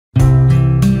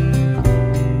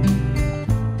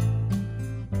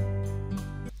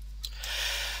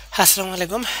আসসালামু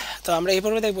আলাইকুম। তো আমরা এই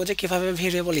পর্বে দেখবো যে কিভাবে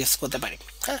ভেরিয়েবল ইউজ করতে পারি।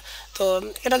 হ্যাঁ, তো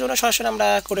এটার জন্য সরাসরি আমরা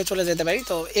করে চলে যেতে পারি।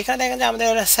 তো এখানে দেখেন যে আমাদের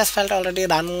স্যাস ফাইলটা অলরেডি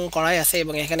রান করাই আছে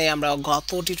এবং এখানে আমরা গত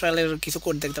টিউটোরিয়ালের কিছু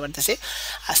কোড দেখতে পারতেছি।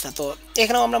 আচ্ছা, তো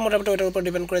এখানেও আমরা মোটামুটি ওটার উপর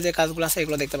ডিপেন্ড করে যে কাজগুলো আছে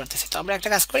এগুলো দেখতে পারতেছি। তো আমরা একটা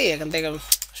কাজ করি, এখান থেকে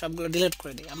সবগুলো ডিলিট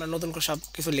করে দিই, আমরা নতুন করে সব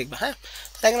কিছু লিখবো। হ্যাঁ,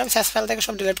 দেখেন আমি স্যাস ফাইল থেকে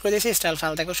সব ডিলিট করে দিয়েছি, স্টাইল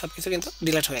ফাইল থেকে সব কিছু কিন্তু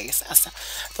ডিলিট হয়ে গেছে। আচ্ছা,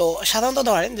 তো সাধারণত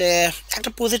ধরেন যে একটা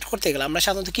প্রজেক্ট করতে গেলে আমরা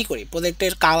সাধারণত কি করি,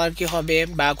 প্রজেক্টের কালার কি হবে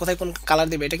বা কোথায় কোন কালার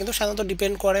দিবে, এটা কিন্তু সাধারণত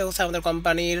ডিপেন্ড করে হচ্ছে আমাদের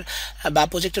কোম্পানির বা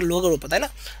প্রজেক্টের লোগোর উপর, তাই না?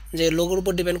 যে লোগোর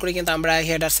উপর ডিপেন্ড করে কিন্তু আমরা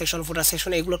হেডার সেকশন, ফুটার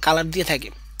সেকশন এগুলো কালার দিয়ে থাকি।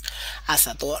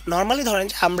 আচ্ছা, তো নর্মালি ধরেন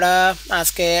যে আমরা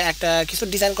আজকে একটা কিছু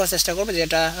ডিজাইন করার চেষ্টা করবো,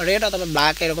 যেটা রেড অথবা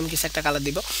ব্ল্যাক এরকম কিছু একটা কালার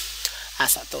দিব।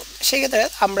 আচ্ছা, তো সেক্ষেত্রে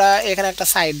আমরা এখানে একটা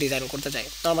সাইড ডিজাইন করতে চাই।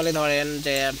 নর্মালি ধরেন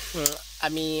যে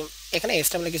আমি এখানে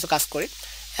এস্টাবলে কিছু কাজ করি,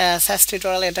 স্যাস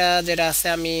টিউটোরিয়াল এটা যেটা আছে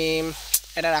আমি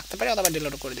এটা রাখতে পারি অথবা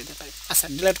ডিলিট করে দিতে পারি। আচ্ছা,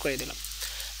 ডিলিট করে দিলাম।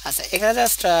 আচ্ছা, এখানে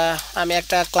জাস্ট আমি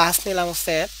একটা ক্লাস নিলাম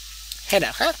হচ্ছে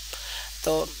হেডার। হ্যাঁ,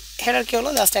 তো হেডার কি হলো,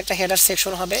 জাস্ট একটা হেডার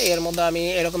সেকশন হবে, এর মধ্যে আমি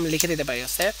এরকম লিখে দিতে পারি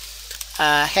হচ্ছে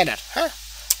হেডার, হ্যাঁ,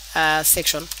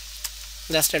 সেকশন,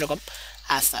 জাস্ট এরকম।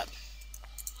 আচ্ছা,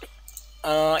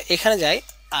 এখানে যাই।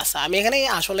 আচ্ছা, আমি এখানে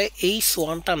আসলে এই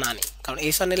সোয়ানটা না নিই, কারণ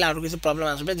এই সোয়ান নিলে আরও কিছু প্রবলেম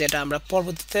আসবে যেটা আমরা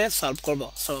পরবর্তীতে সলভ করবো।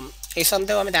 সো এই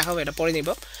সোয়ানতেও আমি দেখাবো, এটা পরে নিব।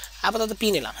 আপাতত পি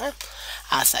নিলাম। হ্যাঁ,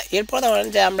 আচ্ছা, এরপর ধরেন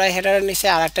যে আমরা হেডারের নিচে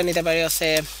আর একটা নিতে পারি হচ্ছে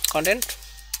কন্টেন্ট।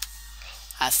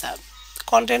 আচ্ছা,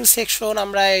 কন্টেন্ট সেকশন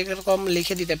আমরা এরকম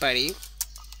লিখে দিতে পারি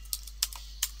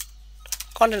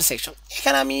কন্টেন্ট সেকশন।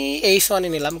 এখানে আমি এই সোয়ানই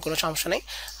নিলাম, কোনো সমস্যা নেই।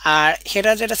 আর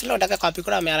হেডার যেটা ছিল ওটাকে কপি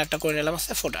করে আমি আর একটা করে নিলাম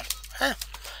হচ্ছে ফুটার। হ্যাঁ,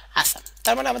 আচ্ছা,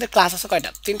 তার মানে আমাদের ক্লাস আছে কয়টা?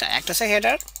 তিনটা। একটা হচ্ছে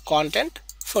হেডার, কন্টেন্ট,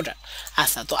 ফুটার।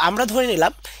 আচ্ছা, তো আমরা ধরে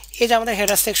নিলাম এই যে আমাদের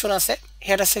হেডার সেকশন আছে,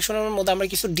 হেডার সেকশনের মধ্যে আমরা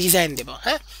কিছু ডিজাইন দেবো।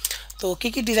 হ্যাঁ, তো কী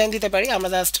কী ডিজাইন দিতে পারি আমরা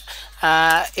জাস্ট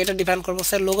এটা ডিপেন্ড করবো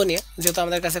স্যার লোগো নিয়ে, যেহেতু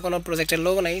আমাদের কাছে কোনো প্রজেক্টের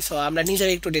লোগো নেই। সো আমরা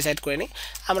নিজেরাই একটু ডিসাইড করে নিই।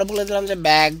 আমরা বলে দিলাম যে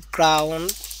ব্যাকগ্রাউন্ড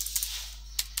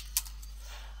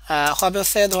হবে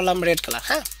হচ্ছে ধরলাম রেড কালার।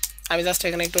 হ্যাঁ, আমি জাস্ট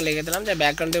এখানে একটু লিখে দিলাম যে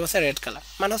ব্যাকগ্রাউন্ড দেবো হচ্ছে রেড কালার,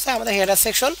 মানে হচ্ছে আমাদের হেডার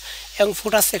সেকশন এবং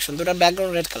ফুটার সেকশন দুটো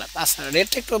ব্যাকগ্রাউন্ড রেড কালার। আচ্ছা,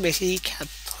 রেডটা একটু বেশি খ্যাত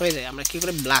হয়ে যায়, আমরা কী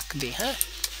করে ব্ল্যাক দিই। হ্যাঁ,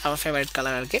 আমার ফেভারিট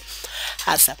কালার আর কি।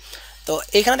 আচ্ছা, তো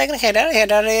এখানে দেখেন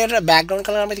হেডারের ব্যাকগ্রাউন্ড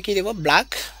কালার আমরা কী দেবো? ব্ল্যাক।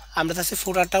 আমরা চাচ্ছি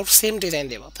ফুটারটাও সেম ডিজাইন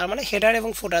দেবো, তার মানে হেডার এবং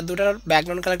ফুটার দুটার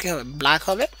ব্যাকগ্রাউন্ড কালার কী হবে? ব্ল্যাক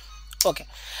হবে। ওকে,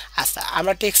 আচ্ছা,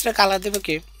 আমরা টেক্সটের কালার দেবো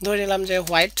কি, ধরে নিলাম যে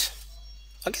হোয়াইট।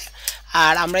 ওকে,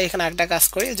 আর আমরা এখানে একটা কাজ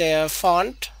করি যে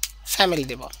ফন্ট ফ্যামিলি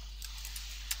দেব।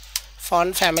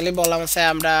 ফন্ট ফ্যামিলি বললাম হচ্ছে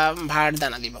আমরা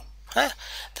ভারদানা দিব। হ্যাঁ,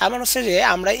 তার মানে হচ্ছে যে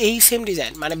আমরা এই সেম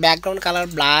ডিজাইন, মানে ব্যাকগ্রাউন্ড কালার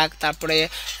ব্ল্যাক, তারপরে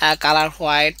কালার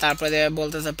হোয়াইট, তারপরে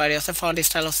বলতে পারি হচ্ছে ফন্ট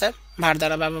স্টাইল হচ্ছে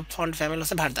ভারদানা বা ফন্ট ফ্যামিলি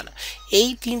হচ্ছে ভারদানা। এই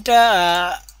তিনটা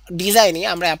ডিজাইনই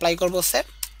আমরা অ্যাপ্লাই করবো হচ্ছে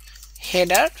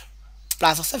হেডার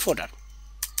প্লাস হচ্ছে ফুটার।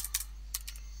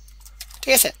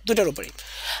 ঠিক আছে, দুটোর উপরেই।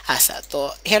 আচ্ছা, তো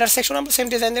হেডার সেকশন আমরা সেম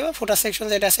ডিজাইন দেবো, ফুটার সেকশন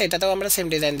যেটা আছে এটাতেও আমরা সেম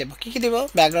ডিজাইন দেবো। কী কী দেবো?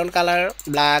 Background colour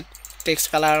black, text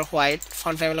colour white,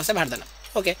 font family হচ্ছে ভারদানা।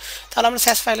 ওকে, তাহলে আমরা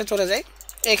স্যাস ফাইলে চলে যাই।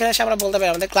 এখানে এসে আমরা বলতে পারি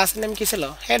আমাদের ক্লাসের নেম কী ছিল?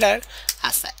 হেডার।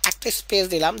 আচ্ছা, একটা স্পেস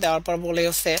দিলাম, দেওয়ার পর বলে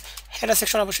হচ্ছে হেডার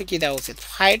সেকশন অবশ্যই কী দেওয়া উচিত?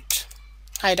 হাইট।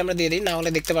 হাইট আমরা দিয়ে দিই, না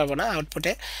হলে দেখতে পারবো না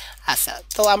আউটপুটে। আচ্ছা,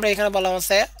 তো আমরা এখানে বললাম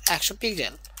হচ্ছে 100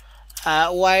 পিক্সেল।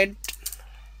 ওয়াইড,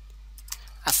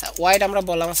 আচ্ছা ওয়াইড আমরা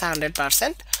বললাম হচ্ছে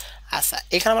 100%। আচ্ছা,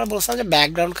 এখানে আমরা বলছিলাম যে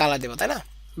ব্যাকগ্রাউন্ড কালার দেবো, তাই না?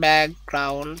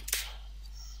 Background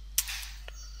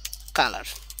colour.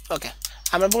 ওকে,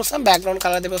 আমরা বলছিলাম ব্যাকগ্রাউন্ড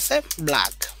কালার দেবো হচ্ছে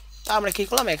ব্ল্যাক, তো আমরা কী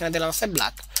করলাম এখানে দিলাম হচ্ছে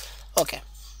ব্ল্যাক। ওকে,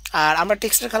 আর আমরা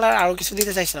টেক্সটের কালার আরও কিছু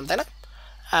দিতে চাইছিলাম, তাই না?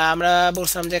 আমরা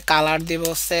বলছিলাম যে কালার দেবো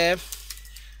হচ্ছে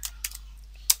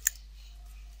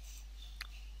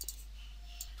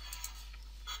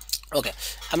ওকে,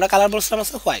 আমরা কালার বলছিলাম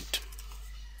হচ্ছে হোয়াইট।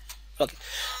 ওকে,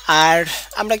 আর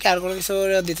আমরা কি আর কোনো কিছু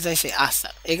দিতে চাইছি? আচ্ছা,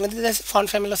 এখানে দিতে চাইছি ফন্ট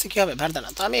ফ্যামিলি হচ্ছে কী হবে? ভারদানা।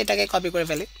 তো আমি এটাকে কপি করে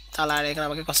ফেলি, তাহলে আর এখানে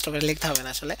আমাকে কষ্ট করে লিখতে হবে না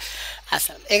আসলে।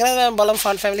 আচ্ছা, এখানে বললাম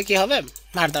ফন্ট ফ্যামিলি কী হবে?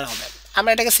 ভারদানা হবে। আমরা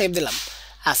এটাকে সেভ দিলাম।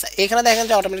 আচ্ছা, এখানে দেখেন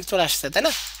যে অটোমেটিক চলে আসছে, তাই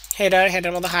না?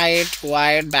 হেডার মধ্যে height,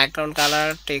 wide, background colour,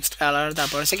 text colour,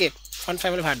 তারপর হচ্ছে কি ফন্ট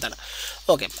ফ্যামিলি ভারদানা।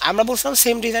 ওকে, আমরা বলছিলাম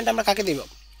সেম ডিজাইনটা আমরা কাকে দিব?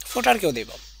 ফুটারকেও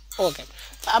দিব। ওকে,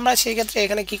 তো আমরা সেই ক্ষেত্রে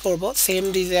এখানে কি করব? সেম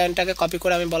ডিজাইনটাকে কপি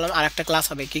করে আমি বললাম আরেকটা ক্লাস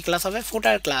হবে। কি ক্লাস হবে?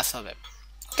 ফুটার ক্লাস হবে।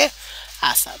 ওকে,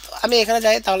 আচ্ছা, তো আমি এখানে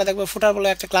যাই, তাহলে দেখবো ফুটার বলে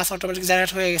একটা ক্লাস অটোমেটিক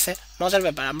জেনারেট হয়ে গেছে। মজার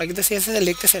ব্যাপার, আমরা কিন্তু সিএসএস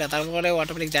লিখতেছি না, তারপরে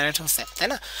অটোমেটিক জেনারেট হচ্ছে, তাই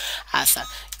না? আচ্ছা,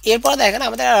 এরপর দেখেন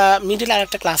আমাদের মিডিল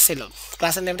আরেকটা ক্লাস ছিল,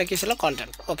 ক্লাসের নেমটা কি ছিল?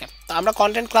 কন্টেন্ট। ওকে, তো আমরা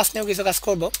কন্টেন্ট ক্লাস নিয়েও কিছু কাজ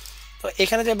করব। তো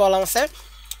এখানে যে বললাম আছে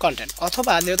কন্টেন্ট,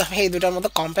 অথবা যেহেতু আমি এই দুটার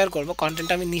মধ্যে কম্পেয়ার করবো,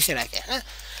 কন্টেন্টটা আমি নিচে রাখি। হ্যাঁ,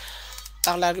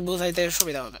 তাহলে আর কি বোঝাইতে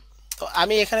সুবিধা হবে। তো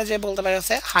আমি এখানে যে বলতে পারি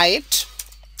হচ্ছে হাইট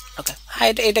ওকে,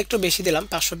 হাইট এটা একটু বেশি দিলাম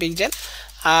 500 পিক্সেল।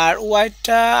 আর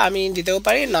ওয়াইডটা আমি দিতেও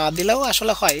পারি, না দিলেও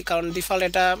আসলে হয়, কারণ ডিফল্ট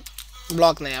এটা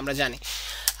ব্লক নেই আমরা জানি।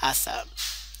 আচ্ছা,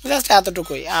 জাস্ট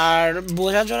এতটুকুই। আর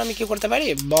বোঝার জন্য আমি কি করতে পারি,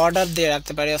 বর্ডার দিয়ে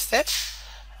রাখতে পারি হচ্ছে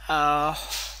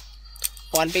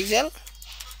 1 পিক্সেল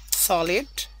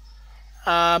সলিড,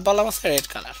 বললাম হচ্ছে রেড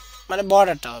কালার, মানে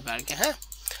বর্ডারটা হবে আর কি। হ্যাঁ,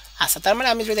 আচ্ছা, তার মানে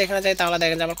আমি যদি এখানে যাই তাহলে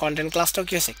দেখেন যে আমার কন্টেন্ট ক্লাসটাও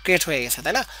কি হয়েছে, ক্রিয়েট হয়ে গেছে,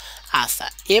 তাই না? আচ্ছা,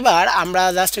 এবার আমরা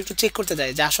জাস্ট একটু চেক করতে যাই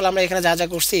যে আসলে আমরা এখানে যা যা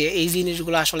করছি এই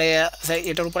জিনিসগুলো আসলে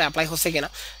এটার উপর অ্যাপ্লাই হচ্ছে কিনা।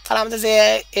 তাহলে আমাদের যে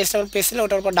HTML পেজ ছিল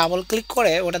ওটার উপর ডাবল ক্লিক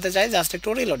করে ওটাতে যাই, জাস্ট একটু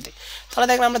রিলোড দিই, তাহলে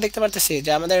দেখেন আমরা দেখতে পারতেছি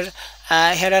যে আমাদের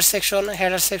হেডার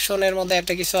সেকশনের মধ্যে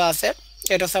একটা কিছু আছে,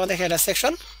 এটা হচ্ছে আমাদের হেডার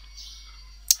সেকশন।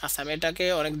 আচ্ছা, আমি এটাকে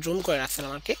অনেক জুম করে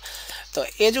রাখছিলাম আর কি। তো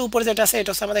এই যে উপরে যেটা আছে এটা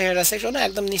হচ্ছে আমাদের হেডার সেকশন,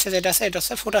 একদম নিচে যেটা আছে এটা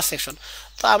হচ্ছে ফুটার সেকশন।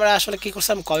 তো আমরা আসলে কি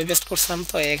করছিলাম, কপি পেস্ট করছিলাম,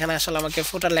 তো এখানে আসলে আমাকে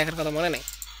ফুটার লেখার কথা মনে নেই,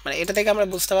 মানে এটা থেকে আমরা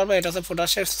বুঝতে পারবো এটা হচ্ছে ফুটার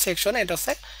সেকশন, এটা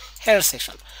হচ্ছে হেডার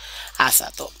সেকশন। আচ্ছা,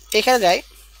 তো এখানে যাই,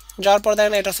 যাওয়ার পর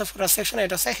দেখেন এটা হচ্ছে ফুটার সেকশন,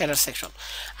 এটা হচ্ছে হেডার সেকশন।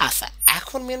 আচ্ছা,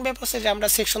 এখন মেন ব্যাপার হচ্ছে যে আমরা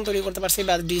সেকশন তৈরি করতে পারছি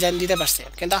বা ডিজাইন দিতে পারছি,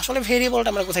 কিন্তু আসলে ভেরিয়েবলটা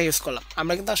আমরা কোথায় ইউজ করলাম,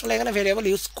 আমরা কিন্তু আসলে এখানে ভেরিয়েবল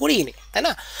ইউজ করিনি, তাই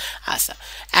না? আচ্ছা,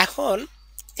 এখন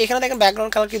এখানে দেখেন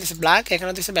ব্যাকগ্রাউন্ড কালার কি দিচ্ছে, ব্ল্যাক,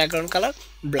 এখানে দিচ্ছে ব্যাকগ্রাউন্ড কালার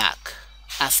ব্ল্যাক।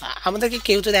 আচ্ছা, আমাদেরকে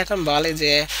কেউ যদি এখন বলে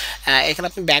যে এখানে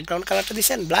আপনি ব্যাকগ্রাউন্ড কালারটা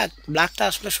দিচ্ছেন ব্ল্যাক, ব্ল্যাকটা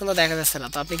আসলে সুন্দর দেখা যাচ্ছে না,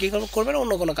 তো আপনি কী করবেন,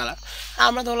 অন্য কোনো কালার।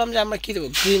 আমরা ধরলাম যে আমরা কী দেবো,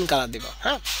 গ্রিন কালার দিব।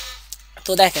 হ্যাঁ,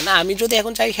 তো দেখেন আমি যদি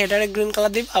এখন চাই হেডারে গ্রিন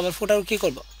কালার দিব, আবার ফুটারও কী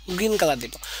করবো, গ্রিন কালার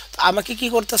দিব। তো আমাকে কি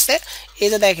করতেছে, এই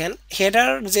যে দেখেন হেডার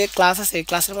যে ক্লাস আছে এই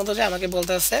ক্লাসের মধ্যে যে আমাকে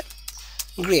বলতে হচ্ছে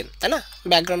গ্রিন, তাই না?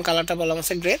 ব্যাকগ্রাউন্ড কালারটা বললাম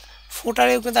হচ্ছে গ্রিন,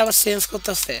 ফুটারেও কিন্তু আবার চেঞ্জ করতে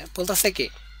হচ্ছে, বলতেছে কি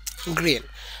গ্রিন।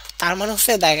 তার মানে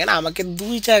হচ্ছে দেখেন আমাকে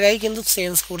দুই জায়গায় কিন্তু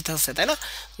চেঞ্জ করতে হচ্ছে, তাই না?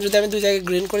 যদি আমি দুই জায়গায়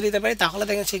গ্রিন করে দিতে পারি তাহলে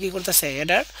দেখেন সে কী করতেছে,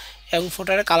 হেডার এবং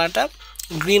ফুটারের কালারটা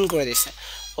গ্রিন করে দিচ্ছে।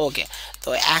 ওকে, তো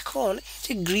এখন এই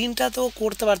যে গ্রিনটা তো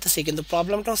করতে পারতেছি, কিন্তু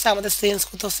প্রবলেমটা হচ্ছে আমাদের চেঞ্জ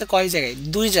করতে হচ্ছে কয় জায়গায়,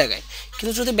 দুই জায়গায়।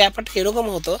 কিন্তু যদি ব্যাপারটা এরকম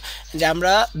হতো যে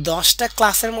আমরা 10টা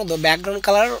ক্লাসের মধ্যে ব্যাকগ্রাউন্ড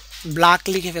কালার ব্ল্যাক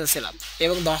লিখে ফেলছিলাম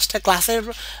এবং 10টা ক্লাসের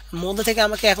মধ্যে থেকে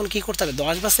আমাকে এখন কি করতে হবে,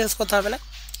 10বার চেঞ্জ করতে হবে না,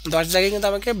 10 জায়গায় কিন্তু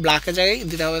আমাকে ব্ল্যাকের জায়গায়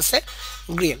দিতে হবে হচ্ছে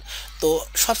গ্রিন। তো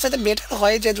সবচেয়ে বেটার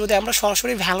হয় যে যদি আমরা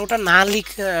সরাসরি ভ্যালুটা না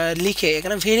লিখে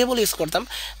এখানে ভেরিয়েবল ইউজ করতাম,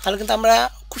 তাহলে কিন্তু আমরা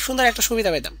খুব সুন্দর একটা সুবিধা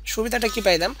পেতাম। সুবিধাটা কি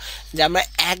পাইতাম, যে আমরা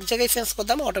এক জায়গায় চেঞ্জ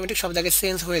করতাম, অটোমেটিক সব জায়গায়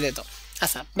চেঞ্জ হয়ে যেত।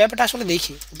 আচ্ছা, ব্যাপারটা আসলে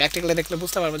দেখি প্র্যাকটিক্যালি দেখলে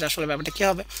বুঝতে পারবো যে আসলে ব্যাপারটা কী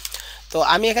হবে। তো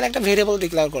আমি এখানে একটা ভেরিয়েবল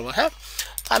ডিক্লেয়ার করবো। হ্যাঁ,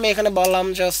 তো আমি এখানে বললাম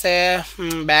যে হচ্ছে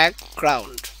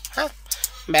ব্যাকগ্রাউন্ড। হ্যাঁ,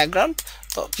 ব্যাকগ্রাউন্ড।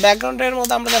 তো ব্যাকগ্রাউন্ডের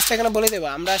মধ্যে আমরা জাস্ট এখানে বলে দেবো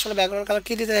আমরা আসলে ব্যাকগ্রাউন্ড কালার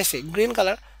কী দিতে চাইছি, গ্রিন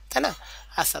কালার, তাই না?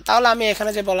 আচ্ছা, তাহলে আমি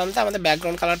এখানে যে বললাম যে আমাদের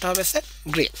ব্যাকগ্রাউন্ড কালারটা হবে সে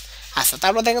গ্রিন। আচ্ছা,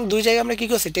 তারপর দেখেন দুই জায়গায় আমরা কী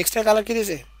করছি, টেক্সটের কালার কী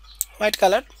দিয়েছি, হোয়াইট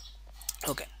কালার।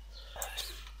 ওকে,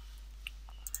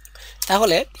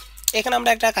 তাহলে এখানে আমরা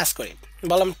একটা কাজ করি,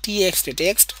 বললাম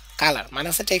টেক্সট কালার, মানে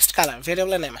হচ্ছে টেক্সট কালার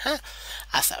ভেরিয়েবলের নেম। হ্যাঁ,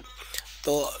 আচ্ছা,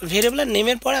 তো ভেরিয়েবলের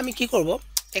নেমের পরে আমি কি করব,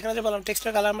 এখানে যে বললাম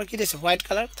টেক্সটের কালার আমরা কী দিয়েছি, হোয়াইট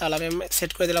কালার, তাহলে আমি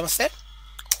সেট করে দিলাম হচ্ছে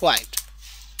হোয়াইট।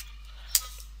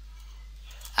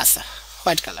 আচ্ছা,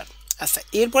 হোয়াইট কালার। আচ্ছা,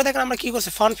 এরপরে দেখেন আমরা কি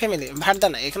করছি, ফন্ট ফ্যামিলি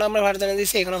ভারদানা, এখানে আমরা ভারদানা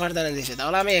দিয়েছি, এখানেও ভারদানা দিয়েছি,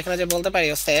 তাহলে আমি এখানে যে বলতে পারি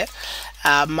হচ্ছে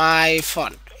মাই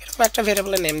ফন্ট, এরকম একটা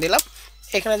ভেরিয়েবলের নেম দিলাম।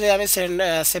 এখানে যে আমি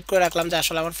সেভ করে রাখলাম যে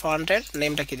আসলে আমার ফন্টের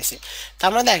নেমটা কী দিছি। তার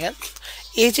মানে দেখেন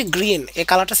এই যে গ্রিন এই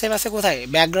কালারটা সেভ আছে কোথায়,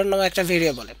 ব্যাকগ্রাউন্ড নামে একটা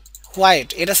ভেরিয়েবলে, হোয়াইট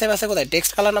এটা সেভ আছে কোথায়,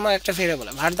 টেক্সট কালার নামে একটা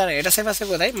ভেরিয়েবলে, ভারদানা এটা সেভ আছে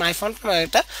কোথায়, মাই ফন্ট নামে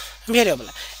একটা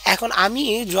ভেরিয়েবলে। এখন আমি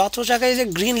যত জায়গায় যে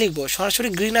গ্রিন লিখবো, সরাসরি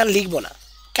গ্রিন আর লিখবো না।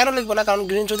 কেন লিখবো না, কারণ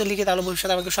গ্রিন যদি লিখি তাহলে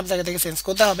ভবিষ্যতে আমাকে সব জায়গা থেকে চেঞ্জ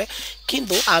করতে হবে।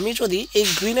 কিন্তু আমি যদি এই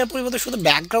গ্রিনের পরিবর্তে শুধু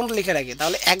ব্যাকগ্রাউন্ড লিখে রাখি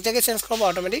তাহলে এক জায়গায় চেঞ্জ করবো,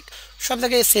 অটোমেটিক সব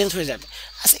জায়গায় চেঞ্জ হয়ে যাবে।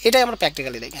 আচ্ছা, এটাই আমরা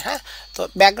প্র্যাকটিক্যালি দেখি। হ্যাঁ, তো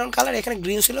ব্যাকগ্রাউন্ড কালার এখানে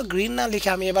গ্রিন ছিল, গ্রিন না লিখে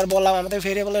আমি এবার বললাম আমাদের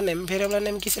ভেরিয়েবলের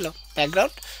নেম কী ছিল,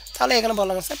 ব্যাকগ্রাউন্ড, তাহলে এখানে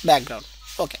বললাম হচ্ছে ব্যাকগ্রাউন্ড।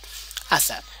 ওকে,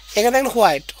 আচ্ছা, এখানে দেখেন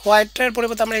হোয়াইটের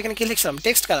পরিবর্তে আমরা এখানে কি লিখছিলাম,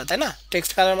 টেক্সট কালার, তাই না?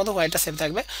 টেক্সট কালারের মতো হোয়াইটটা সেভ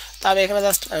থাকবে। তো আমি এখানে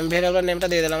জাস্ট ভেরিয়েবলের নেমটা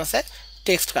দিয়ে দিলাম হচ্ছে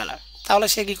টেক্সট কালার, তাহলে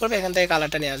সে কী করবে, এখান থেকে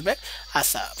কালারটা নিয়ে আসবে।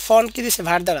 আচ্ছা, ফন্ট কী দিচ্ছে,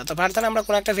 ভারদানা, তো ভারদানা আমরা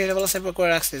কোনো একটা ভেরিয়েবল সেভ করে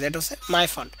রাখছি যেটা হচ্ছে মাই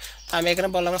ফন্ট, তো আমি এখানে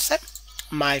বললাম হচ্ছে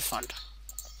মাই ফন্ট।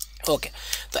 ওকে,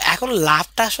 তো এখন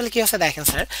লাভটা আসলে কী হচ্ছে দেখেন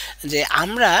স্যার, যে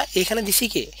আমরা এখানে দিছি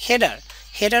কি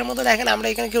হেডার মধ্যে দেখেন আমরা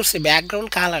এখানে কি করছি, ব্যাকগ্রাউন্ড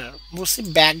কালার বলছি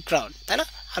ব্যাকগ্রাউন্ড, তাই না?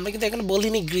 আমরা কিন্তু এখানে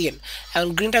বলিনি গ্রিন। এখন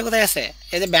গ্রিনটা কোথায় আছে,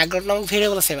 এই যে ব্যাকগ্রাউন্ড নামক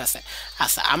ভেরিয়েবল সেভ আছে।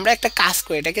 আচ্ছা, আমরা একটা কাজ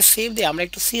করি, এটাকে সেভ দিয়ে আমরা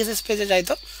একটু সিএসএস পেজে যাই।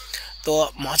 তো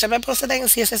মজার ব্যাপার হচ্ছে দেখেন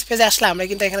সিএসএস পেজে আসলে আমরা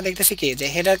কিন্তু এখানে দেখতেছি কি, যে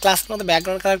হেডার ক্লাসের মধ্যে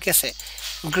ব্যাকগ্রাউন্ড কালার কি আছে,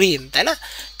 গ্রিন, তাই না?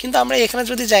 কিন্তু আমরা এখানে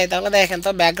যদি যাই তাহলে দেখেন তো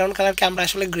ব্যাকগ্রাউন্ড কালারকে আমরা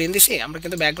আসলে গ্রিন দিছি, আমরা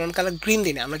কিন্তু ব্যাকগ্রাউন্ড কালার গ্রিন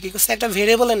দিই না, আমরা কি করছি, একটা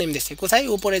ভেরিয়েবলের নেম দিচ্ছি, কোথায়,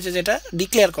 উপরে যে যেটা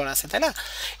ডিক্লেয়ার করা আছে, তাই না?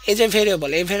 এই যে ভেরিয়েবল,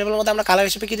 এই ভেরিয়েবলের মধ্যে আমরা কালার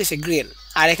হিসেবে কি দিছি, গ্রিন,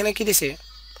 আর এখানে কি দিছি,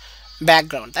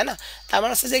 ব্যাকগ্রাউন্ড, তাই না? তার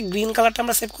মানে হচ্ছে যে গ্রিন কালারটা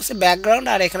আমরা সেভ করছি ব্যাকগ্রাউন্ড,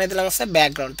 আর এখানে দিলাম হচ্ছে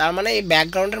ব্যাকগ্রাউন্ড। তার মানে এই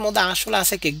ব্যাকগ্রাউন্ডের মধ্যে আসলে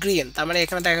আছে কি গ্রিন, তার মানে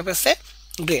এখানে দেখা যাচ্ছে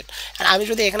গ্রিন। আর আমি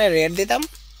যদি এখানে রেড দিতাম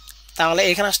তাহলে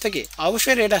এখানে আসতো কি,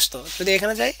 অবশ্যই রেড আসতো। যদি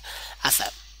এখানে যাই, আচ্ছা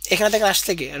এখানে থেকে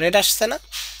আসছে কি রেড আসছে না?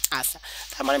 আচ্ছা,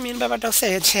 তার মানে মেন ব্যাপারটা হচ্ছে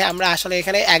যে আমরা আসলে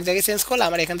এখানে এক জায়গায় চেঞ্জ করলে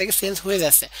আমার এখান থেকে চেঞ্জ হয়ে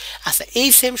যাচ্ছে। আচ্ছা, এই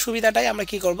সেম সুবিধাটাই আমরা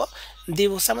কি করব, দিব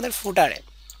হচ্ছে আমাদের ফুটারে।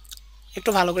 একটু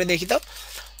ভালো করে দেখি তো,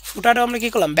 ফুটারও আমরা কি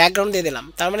করলাম ব্যাকগ্রাউন্ড দিয়ে দিলাম।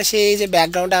 তার মানে সেই যে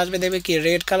ব্যাকগ্রাউন্ডে আসবে দেখবে কি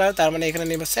রেড কালার, তার মানে এখানে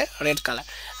নেবে হচ্ছে রেড কালার।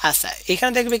 আচ্ছা,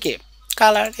 এখানে দেখবে কি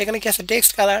কালার, এখানে কি আছে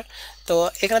টেক্সট কালার। তো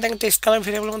এখানে দেখেন টেক্সট কালার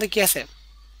ভেরিয়েবলের মধ্যে কি আছে,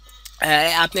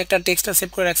 আপনি একটা টেক্সটটা সেভ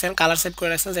করে রাখছেন, কালার সেভ করে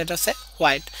রাখছেন যেটা হচ্ছে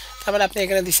হোয়াইট, তারপরে আপনি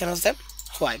এখানে দিচ্ছেন হচ্ছে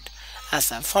হোয়াইট।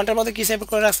 আচ্ছা, ফন্টের মধ্যে কি সেভ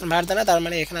করে রাখছেন ভারদানা, তার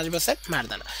মানে এখানে আসবে হচ্ছে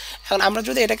ভারদানা। এখন আমরা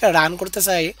যদি এটাকে রান করতে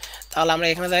চাই তাহলে আমরা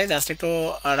এখানে যাই, জাস্ট একটু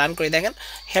রান করে দেখেন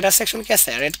হেডার সেকশন কি আছে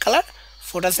রেড কালার,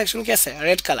 ফুটার সেকশন কি আছে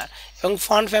রেড কালার, এবং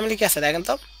ফন্ট ফ্যামিলি কি আছে দেখেন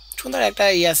তো, সুন্দর একটা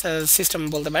সিস্টেম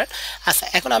বলতে পারেন। আচ্ছা,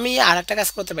 এখন আমি আর একটা কাজ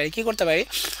করতে পারি, কি করতে পারি,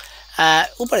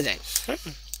 উপরে যাই,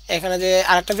 এখানে যে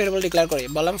আরেকটা ভেরিয়েবল ডিক্লেয়ার করি,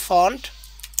 বললাম ফন্ট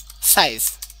সাইজ,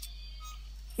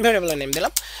 ভেরিয়েবলের নেম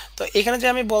দিলাম। তো এখানে যে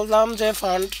আমি বললাম যে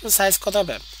ফন্ট সাইজ কত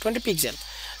হবে 20 পিক্সেল।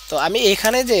 তো আমি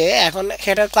এখানে যে এখন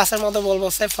হেডার ক্লাসের মধ্যে বলবো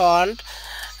হচ্ছে ফন্ট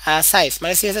সাইজ,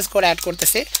 মানে সিএসএস কোড অ্যাড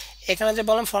করতেছি। এখানে যে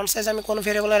বললাম ফন্ট সাইজ আমি কোন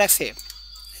ভেরিয়েবলে রাখছি,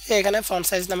 এখানে ফন্ট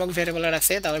সাইজ নামক ভেরিয়েবলে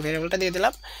রাখছি, তাহলে ভেরিয়েবলটা দিয়ে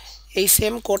দিলাম। এই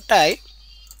সেম কোডটাই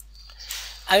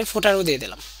আমি ফুটারও দিয়ে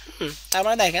দিলাম। তার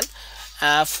মানে দেখেন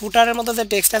ফুটারের মধ্যে যে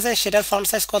টেক্সট আছে সেটার ফন্ট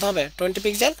সাইজ কত হবে 20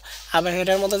 পিক্সেল, আবার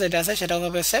হেডার মধ্যে যেটা আছে সেটা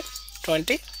হবে হচ্ছে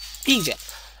 20 পিক্সেল।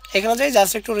 এখানে যদি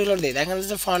জাস্ট একটু রিলোড দিই দেখেন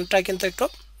যে ফন্টটা কিন্তু একটু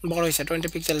বড় হয়েছে, 20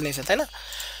 পিক্সেল নিয়েছে, তাই না?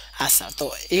 আচ্ছা, তো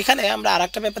এখানে আমরা আর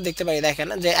একটা ব্যাপার দেখতে পারি, দেখেন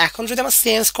যে এখন যদি আমার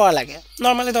চেঞ্জ করা লাগে,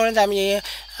 নর্মালি ধরেন যে আমি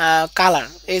কালার,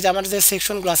 এই যে আমার যে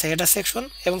সেকশনগুলো আছে হেডার সেকশন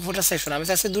এবং ফুটার সেকশন, আমি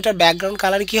চাচ্ছি দুটার ব্যাকগ্রাউন্ড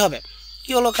কালার কি হবে,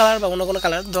 ইয়েলো কালার বা অন্য কোনো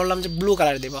কালার, ধরলাম যে ব্লু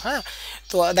কালার দেবো। হ্যাঁ,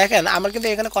 তো দেখেন আমার কিন্তু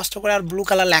এখানে কষ্ট করে আর ব্লু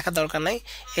কালার লেখার দরকার নাই,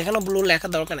 এখানেও ব্লু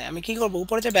লেখার দরকার নেই। আমি কী করবো,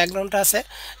 উপরে যে ব্যাকগ্রাউন্ডটা আছে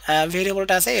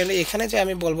ভেরিয়েবলটা আছে এখানে যে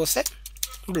আমি বলবো সে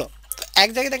ব্লু, তো এক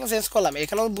জায়গায় দেখেন চেঞ্জ করলাম,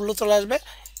 এখানেও ব্লু চলে আসবে,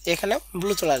 এখানেও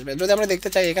ব্লু চলে আসবে। যদি আমরা দেখতে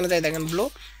চাই এখানে যাই দেখেন ব্লু,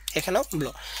 এখানেও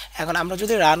ব্লু। এখন আমরা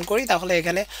যদি রান করি তাহলে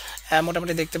এখানে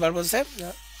মোটামুটি দেখতে পারবো যে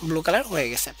ব্লু কালার হয়ে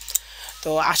গেছে। তো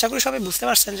আশা করি সবাই বুঝতে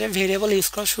পারছেন যে ভেরিয়েবল ইউজ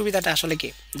করার সুবিধাটা আসলে কি,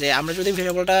 যে আমরা যদি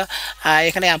ভেরিয়েবলটা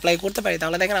এখানে অ্যাপ্লাই করতে পারি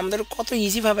তাহলে দেখেন আমাদের কত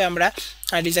ইজিভাবে আমরা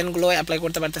ডিজাইনগুলো অ্যাপ্লাই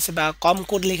করতে পারতেছি, বা কম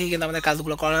কোড লিখে কিন্তু আমাদের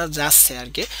কাজগুলো করা যাচ্ছে আর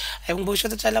কি। এবং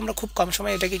ভবিষ্যতে চাইলে আমরা খুব কম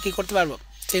সময় এটাকে কী করতে পারবো,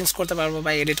 চেঞ্জ করতে পারবো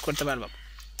বা এডিট করতে পারবো।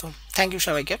 তো থ্যাংক ইউ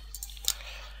সবাইকে।